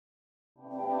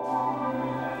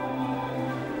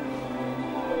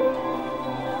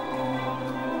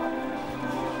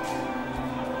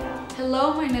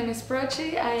Hello, my name is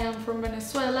Prachi. I am from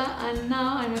Venezuela and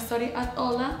now I'm studying at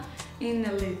OHLA in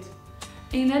Elite.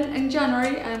 In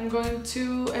January, I'm going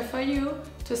to FIU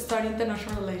to study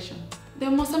international relations. The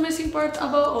most amazing part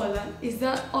about OHLA is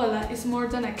that OHLA is more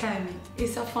than academy,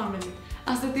 it's a family.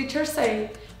 As the teacher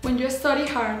said, when you study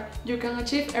hard, you can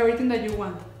achieve everything that you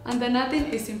want, and then nothing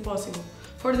is impossible.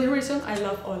 For this reason, I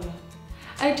love OHLA.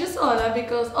 I choose OHLA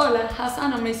because OHLA has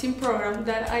an amazing program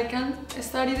that I can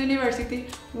study the university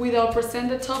without present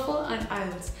the TOEFL and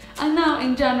IELTS. And now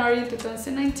in January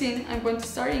 2019, I'm going to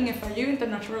start in FIU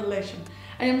International Relations.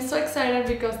 I am so excited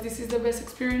because this is the best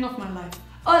experience of my life.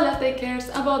 OHLA takes care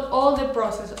about all the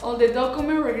process, all the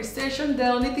document registration. The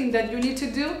only thing that you need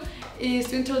to do is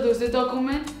to introduce the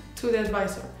document to the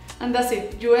advisor. And that's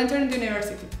it, you enter in the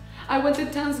university. I want to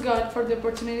thank God for the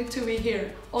opportunity to be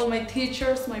here. All my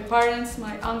teachers, my parents,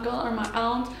 my uncle or my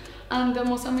aunt, and the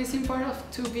most amazing part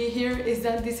of to be here is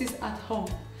that this is at home.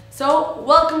 So,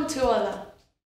 welcome to OHLA.